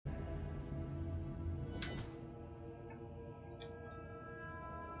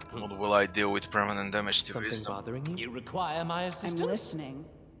What will I deal with permanent damage to Something wisdom? bothering you? You require my assistance? I'm listening.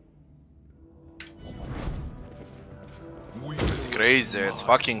 It's crazy, it's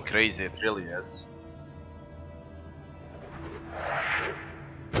fucking crazy, it really is.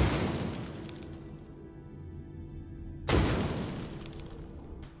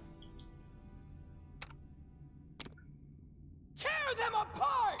 Tear them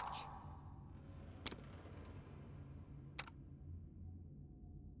apart!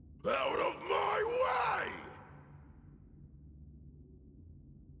 Out of my way!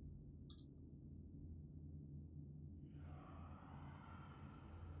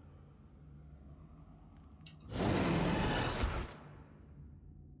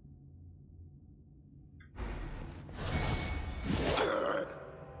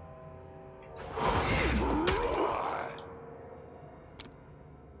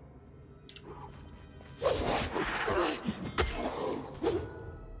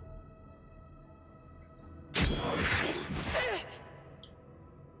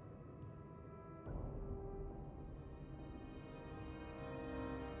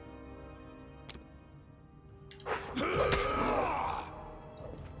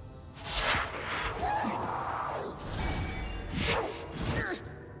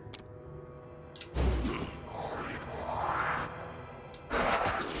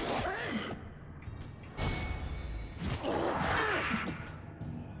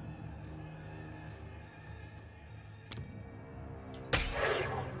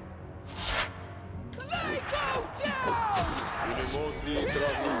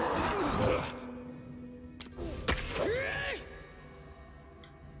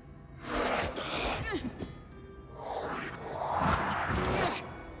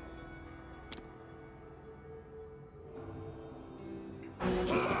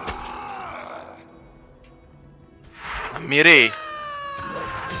 Mirei.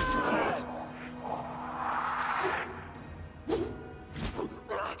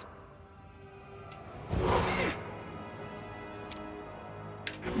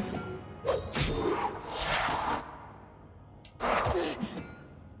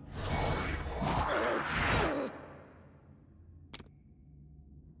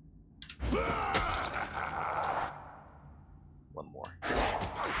 One more.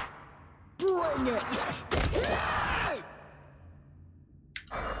 Bring it!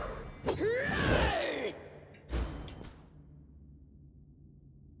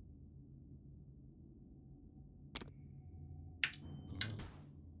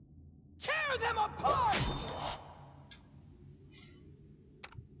 Tear them apart!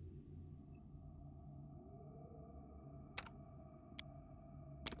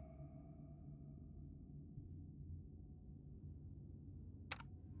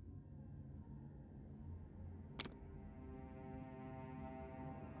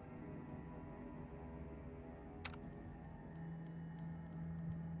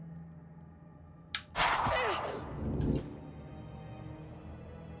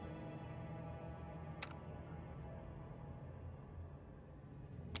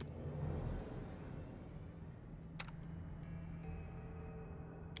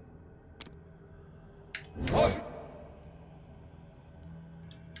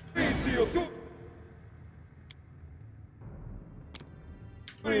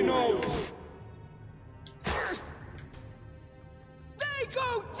 He knows. They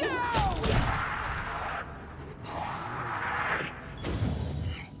go down!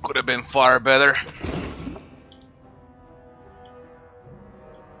 Could have been far better.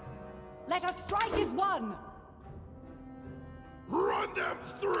 Let us strike as one! Run them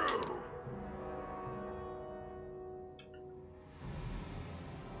through!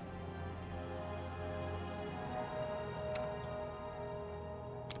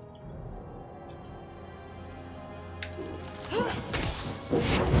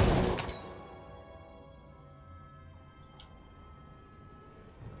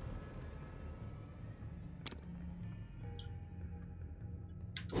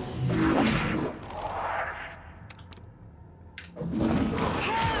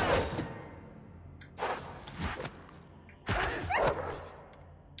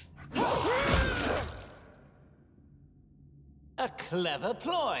 A clever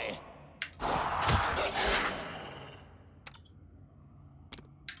ploy.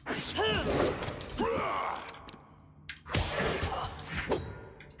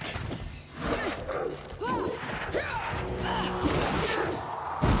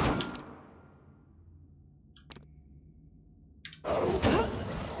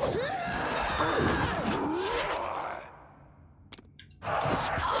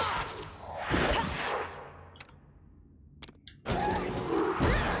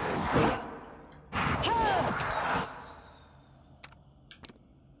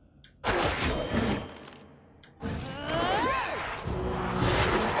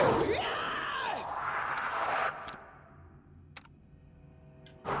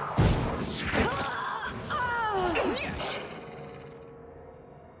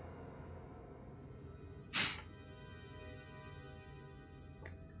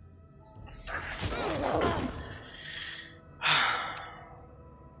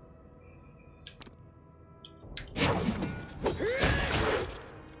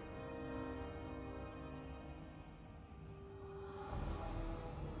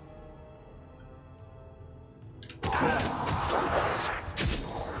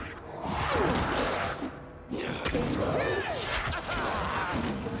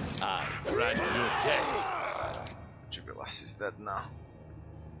 I grant you day. Jubilas is dead now.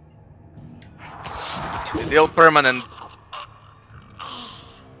 They deal permanent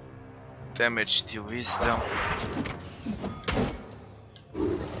damage to wisdom.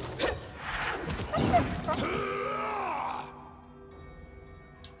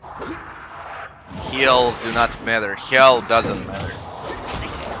 Heals do not matter. Heal doesn't matter.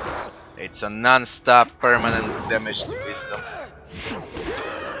 It's a non-stop permanent damage to wisdom.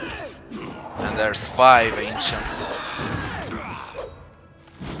 And there's 5 ancients.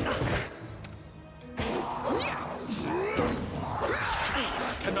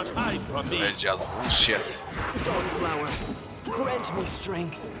 Cannot hide from me. They're just bullshit. Dawnflower, grant me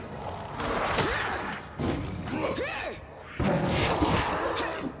strength.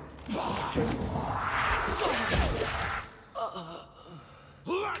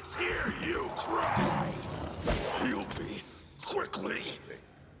 Let's hear you cry. Heal me quickly.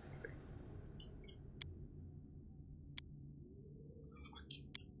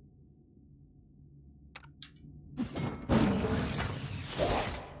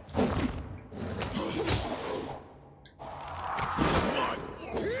 My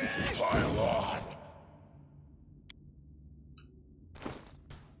wounds pile on.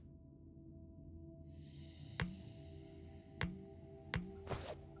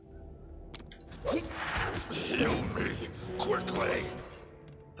 Heal me quickly.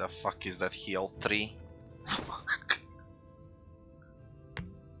 The fuck is that heal 3? Fuck.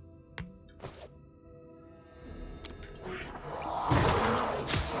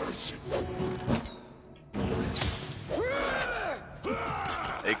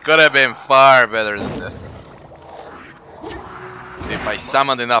 It could have been far better than this. If I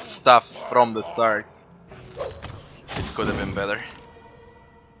summoned enough stuff from the start, it could have been better.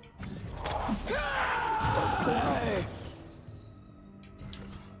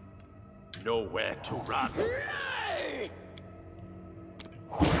 Nowhere to run.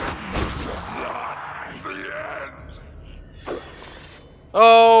 The end.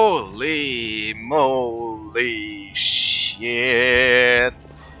 Holy moly shit.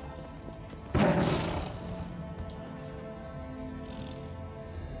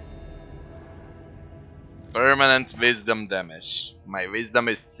 Permanent wisdom damage. My wisdom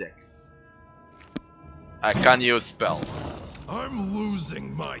is 6. I can't use spells. I'm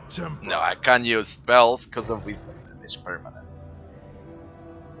losing my temper. No, I can't use spells because of wisdom damage permanent.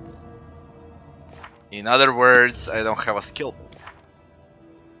 In other words, I don't have a skill.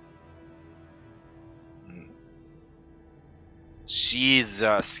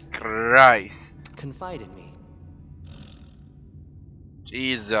 Jesus Christ. Confide in me.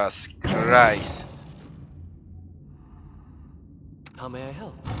 Jesus Christ. How may I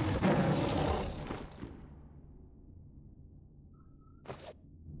help?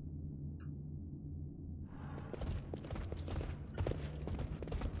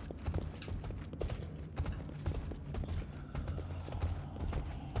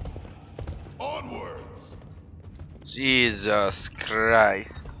 Onwards. Jesus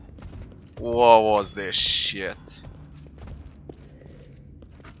Christ. What was this shit?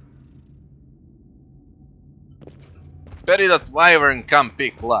 Bury that wyvern, come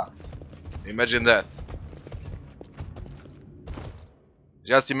pick locks. Imagine that.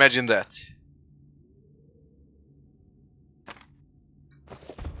 Just imagine that.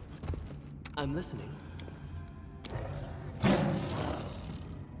 I'm listening.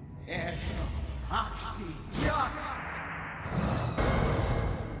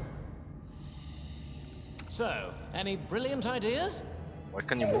 So, any brilliant ideas? Why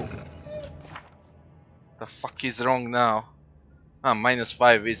can't you move? The fuck is wrong now? Ah,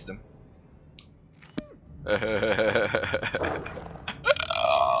 -5 wisdom.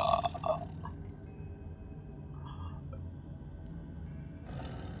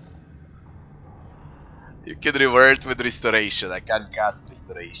 You can revert with restoration. I can't cast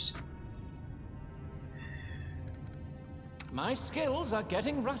restoration. My skills are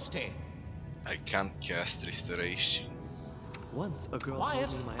getting rusty. I can't cast restoration. Once a girl Quiet,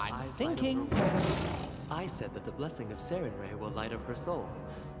 told me my I'm eyes thinking. light up her world. I said that the blessing of Sarenrae will light up her soul.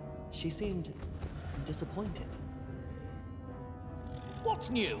 She seemed disappointed. What's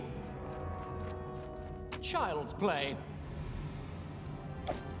new? Child's play.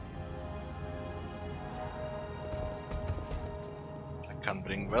 I can't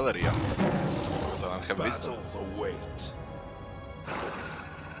bring Valerie up. Because I don't have wisdom. Battles await.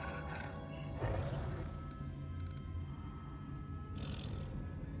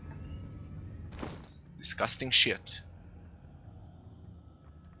 This Disgusting shit.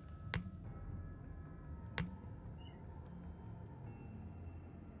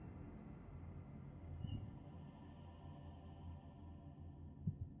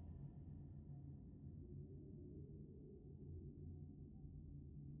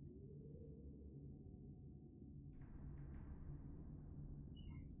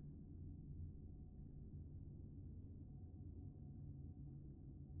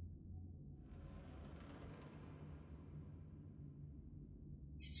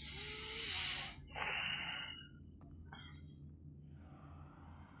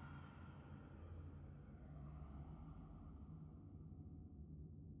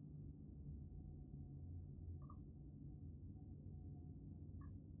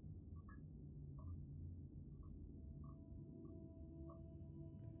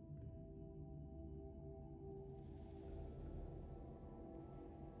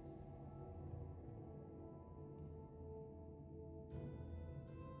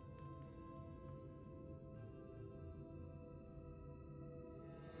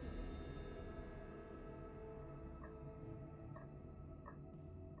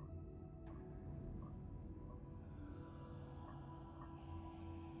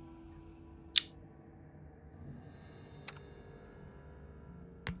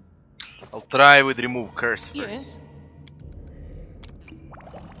 I'll try with remove curse first. Yes.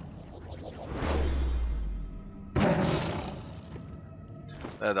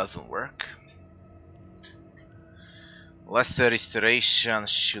 That doesn't work. Lesser restoration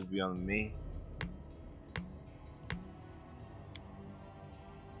should be on me.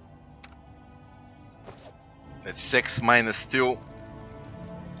 That's 6 minus 2.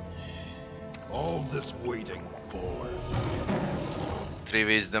 All this waiting bores me. 3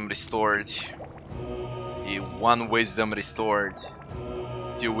 wisdom restored. 1 wisdom restored.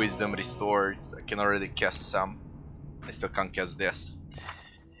 2 wisdom restored. I can already cast some. I still can't cast this.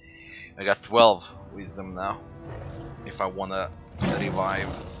 I got 12 wisdom now. If I wanna revive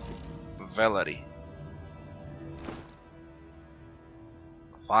Valerie.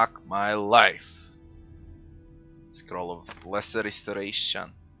 Fuck my life. Scroll of lesser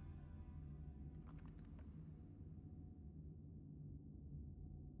restoration.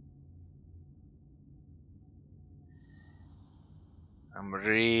 I'm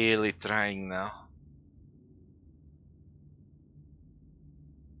really trying now.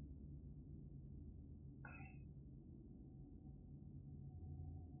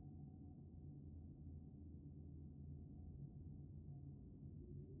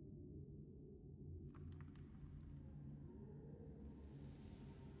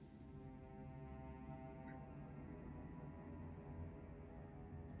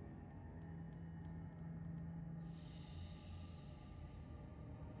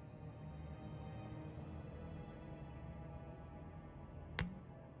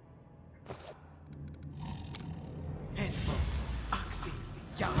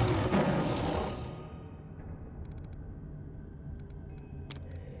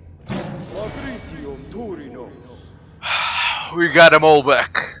 We got them all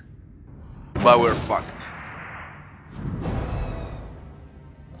back, but we're fucked.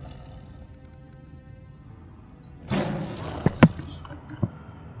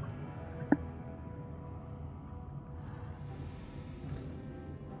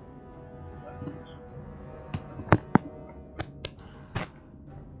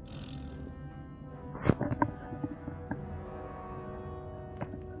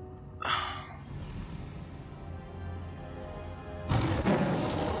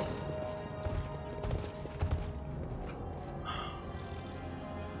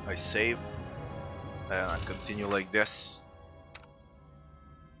 I save and I continue like this.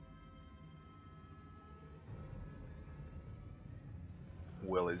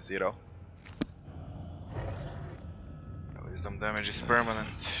 Will is 0. Wisdom damage is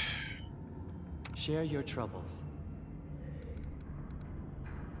permanent. Share your troubles.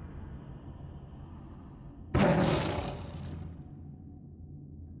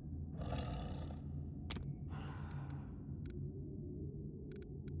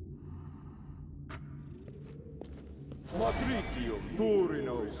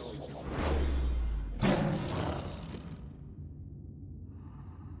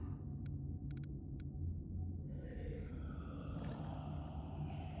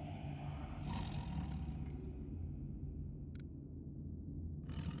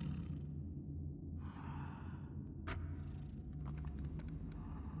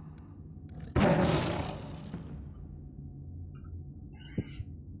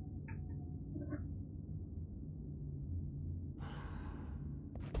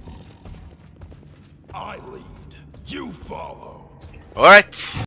 follow. Alright.